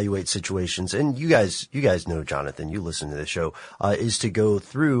you evaluate situations, and you guys know, Jonathan, you listen to the show, is to go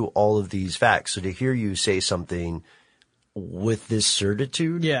through all of these facts. So to hear you say something with this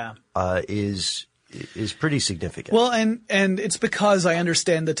certitude, is pretty significant. Well, and it's because I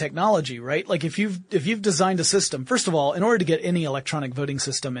understand the technology, right? Like if you've designed a system, first of all, in order to get any electronic voting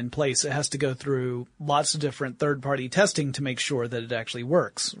system in place, it has to go through lots of different third-party testing to make sure that it actually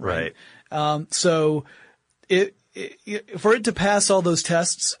works, right? So for it to pass all those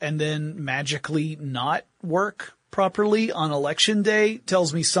tests and then magically not work properly on election day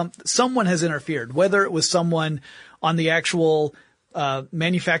tells me someone has interfered, whether it was someone on the actual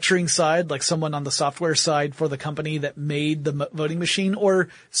manufacturing side, like someone on the software side for the company that made the voting machine, or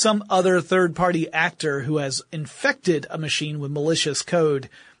some other third-party actor who has infected a machine with malicious code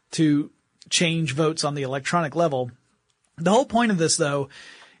to change votes on the electronic level. The whole point of this, though,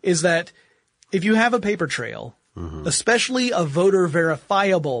 is that if you have a paper trail, especially a voter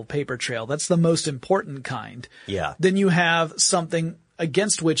verifiable paper trail, that's the most important kind, then you have something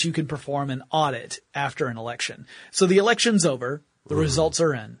against which you can perform an audit after an election. So the election's over. The results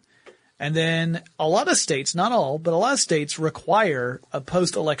are in. And then a lot of states, not all, but a lot of states require a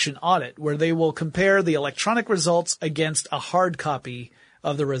post-election audit where they will compare the electronic results against a hard copy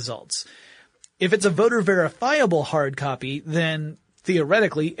of the results. If it's a voter verifiable hard copy, then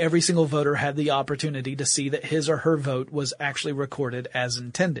theoretically every single voter had the opportunity to see that his or her vote was actually recorded as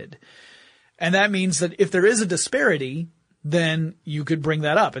intended. And that means that if there is a disparity, then you could bring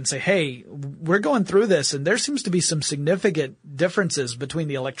that up and say, hey, we're going through this and there seems to be some significant differences between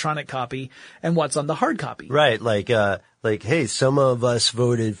the electronic copy and what's on the hard copy. Right. Like, hey, some of us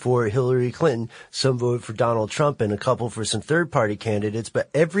voted for Hillary Clinton, some voted for Donald Trump, and a couple for some third-party candidates,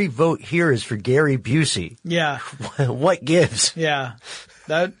 but every vote here is for Gary Busey. Yeah. What gives? Yeah.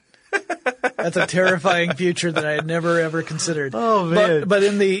 That's a terrifying future that I had never ever considered. Oh man. But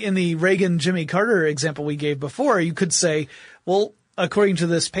in the Reagan Jimmy Carter example we gave before, you could say, well, according to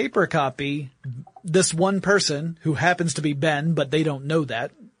this paper copy, this one person who happens to be Ben, but they don't know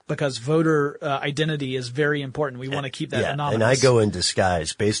that, because voter identity is very important. We want to keep that anonymous. And I go in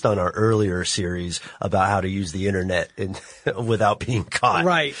disguise based on our earlier series about how to use the internet without being caught.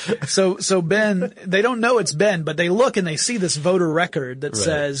 Right. So Ben, they don't know it's Ben, but they look and they see this voter record that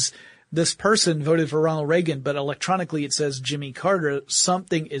says this person voted for Ronald Reagan, but electronically it says Jimmy Carter.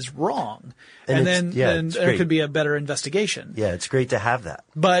 Something is wrong. And then there could be a better investigation. Yeah, it's great to have that.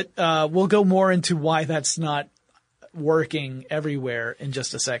 But we'll go more into why that's not working everywhere in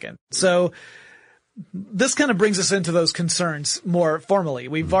just a second. So this kind of brings us into those concerns more formally.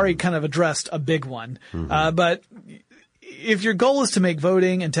 We've already kind of addressed a big one. But if your goal is to make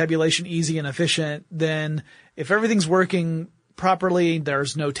voting and tabulation easy and efficient, then if everything's working properly,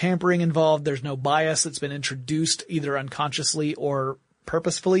 there's no tampering involved, there's no bias that's been introduced either unconsciously or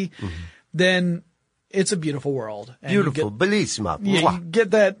purposefully, then it's a beautiful world. And beautiful, bellissima. Yeah,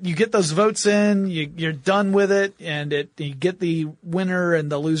 you get those votes in, you're done with it, and you get the winner,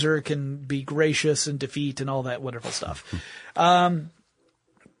 and the loser can be gracious and defeat and all that wonderful stuff.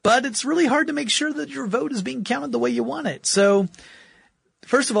 But it's really hard to make sure that your vote is being counted the way you want it. So,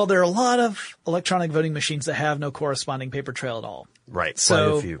 first of all, there are a lot of electronic voting machines that have no corresponding paper trail at all. Right.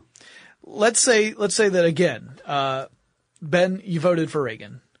 So, quite a few. Let's say that again, Ben, you voted for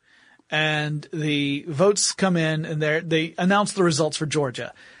Reagan, and the votes come in, and they announce the results for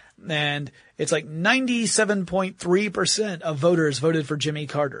Georgia, and it's like 97.3% of voters voted for Jimmy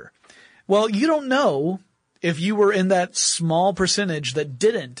Carter. Well, you don't know if you were in that small percentage that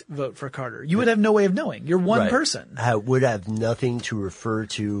didn't vote for Carter. You would have no way of knowing. You're one person. I would have nothing to refer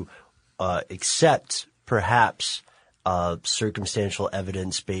to except perhaps circumstantial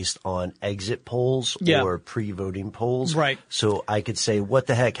evidence based on exit polls or pre-voting polls. Right. So I could say, what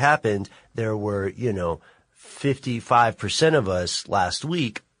the heck happened? There were, 55% of us last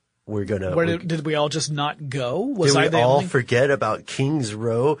week. Did we all just not go? Did we all forget about King's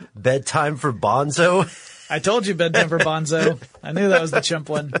Row? Bedtime for Bonzo? I told you bedtime for Bonzo. I knew that was the chimp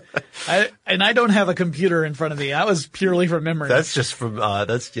one. I don't have a computer in front of me. That was purely from memory. That's just from,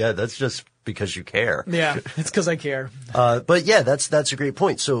 that's just because you care. Yeah, it's because I care. But yeah, that's a great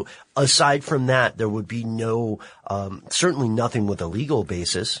point. So aside from that, there would be no, certainly nothing with a legal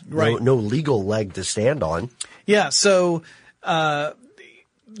basis. Right. No legal leg to stand on. Yeah. So,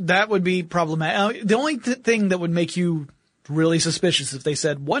 that would be problematic. The only thing that would make you really suspicious if they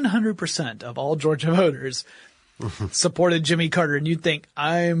said 100% of all Georgia voters supported Jimmy Carter, and you'd think,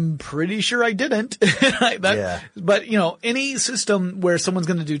 I'm pretty sure I didn't. But, any system where someone's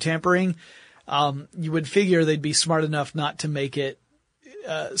going to do tampering, you would figure they'd be smart enough not to make it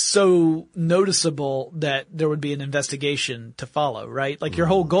so noticeable that there would be an investigation to follow, right? Like your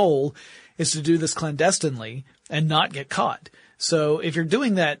whole goal is to do this clandestinely and not get caught. So if you're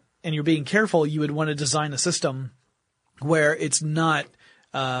doing that and you're being careful, you would want to design a system where it's not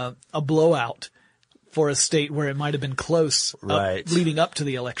a blowout for a state where it might have been close leading up to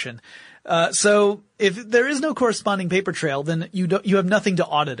the election. So if there is no corresponding paper trail, then you have nothing to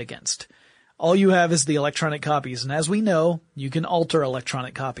audit against. All you have is the electronic copies. And as we know, you can alter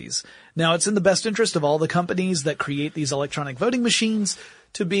electronic copies. Now, it's in the best interest of all the companies that create these electronic voting machines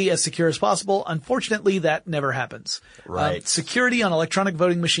to be as secure as possible. Unfortunately, that never happens. Right. Security on electronic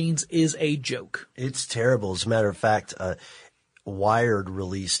voting machines is a joke. It's terrible. As a matter of fact, Wired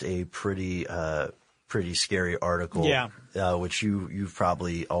released a pretty scary article. Which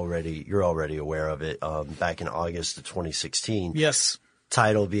you're already aware of it, back in August of 2016. Yes.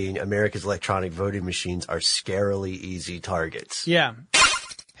 Title being America's Electronic Voting Machines Are Scarily Easy Targets. Yeah.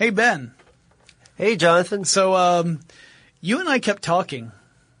 Hey, Ben. Hey, Jonathan. So, you and I kept talking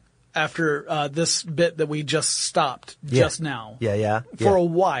after this bit that we just stopped just now. For a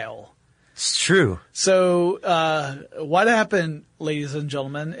while. It's true. So, what happened, ladies and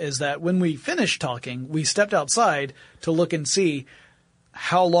gentlemen, is that when we finished talking, we stepped outside to look and see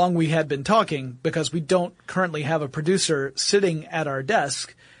how long we had been talking, because we don't currently have a producer sitting at our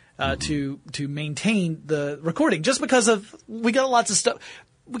desk to maintain the recording, just because we got lots of stuff.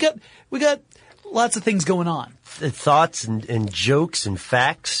 We got lots of things going on. Thoughts and jokes and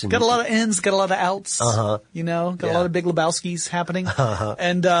facts. Got a lot of ins, got a lot of outs. Got a lot of Big Lebowskis happening.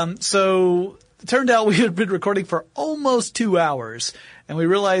 And so it turned out we had been recording for almost 2 hours, and we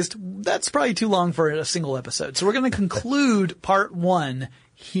realized that's probably too long for a single episode. So we're going to conclude part 1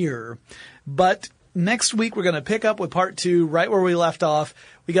 here. But next week we're going to pick up with part 2 right where we left off.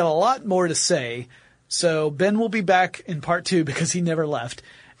 We got a lot more to say. So Ben will be back in part 2 because he never left.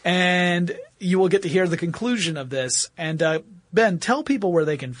 And you will get to hear the conclusion of this. And Ben, tell people where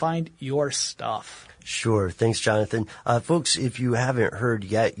they can find your stuff. Sure. Thanks, Jonathan. Folks, if you haven't heard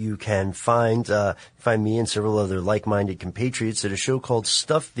yet, you can find me and several other like-minded compatriots at a show called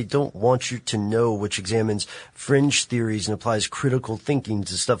Stuff They Don't Want You to Know, which examines fringe theories and applies critical thinking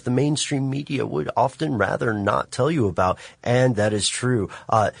to stuff the mainstream media would often rather not tell you about. And that is true.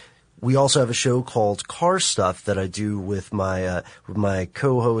 We also have a show called Car Stuff that I do with my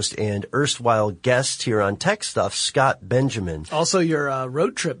co-host and erstwhile guest here on Tech Stuff, Scott Benjamin. Also your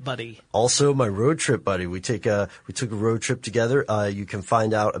road trip buddy. Also my road trip buddy. We took a road trip together. You can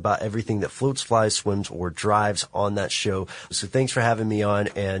find out about everything that floats, flies, swims, or drives on that show. So thanks for having me on,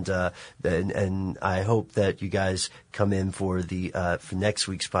 and I hope that you guys come in for for next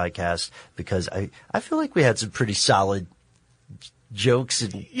week's podcast, because I feel like we had some pretty solid jokes.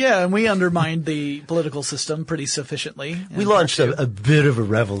 And we undermined the political system pretty sufficiently. We launched a bit of a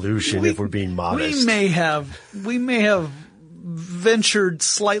revolution, if we're being modest. We may have ventured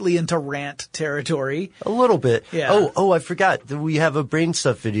slightly into rant territory. A little bit. Yeah. Oh, I forgot. We have a Brain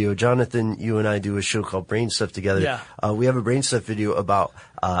Stuff video. Jonathan, you and I do a show called Brain Stuff together. Yeah. We have a Brain Stuff video about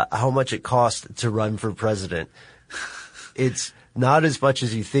how much it costs to run for president. It's not as much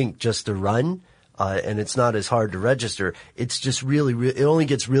as you think just to run. And it's not as hard to register. It's just it only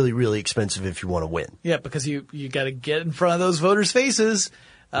gets really, really expensive if you want to win. Yeah, because you got to get in front of those voters' faces.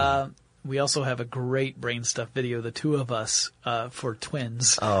 We also have a great Brain Stuff video, the two of us, for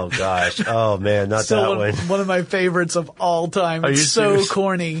twins. Oh gosh. Oh man, not that one. One of my favorites of all time. It's so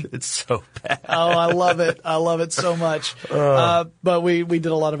corny. It's so bad. Oh, I love it. I love it so much. But we did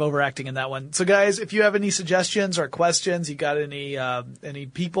a lot of overacting in that one. So guys, if you have any suggestions or questions, you got any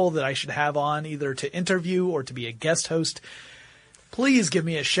people that I should have on either to interview or to be a guest host, please give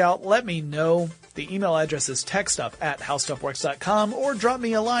me a shout. Let me know. The email address is techstuff@howstuffworks.com, or drop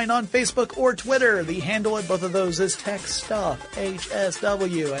me a line on Facebook or Twitter. The handle at both of those is TechStuff,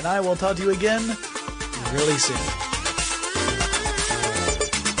 HSW. And I will talk to you again really soon.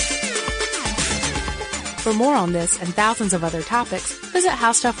 For more on this and thousands of other topics, visit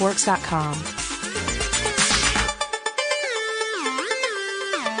howstuffworks.com.